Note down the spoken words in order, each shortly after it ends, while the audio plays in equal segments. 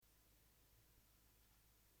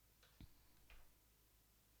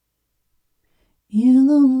In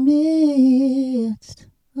the midst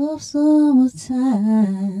of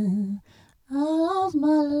summertime, I lost my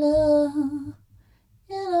love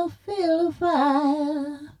in a field of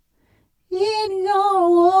fire. In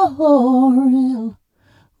your world,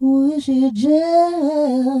 wish it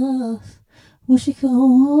just, wish it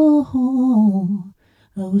come home.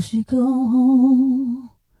 I wish it come home.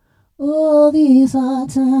 All these hard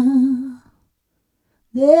times,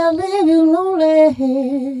 they'll leave you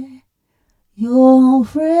lonely. Your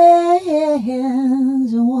friends,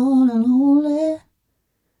 you one and only.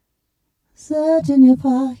 Search in your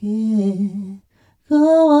pocket,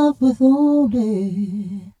 come up with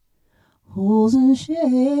only holes and shame.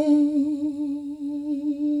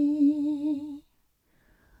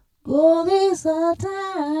 Go these are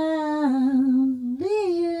times,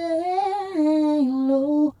 leaning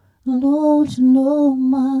low. Don't you know,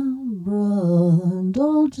 my brother?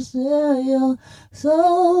 Don't you sell your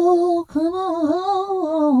soul? Come on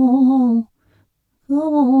home,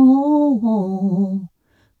 come on home,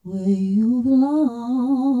 where you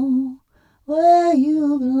belong.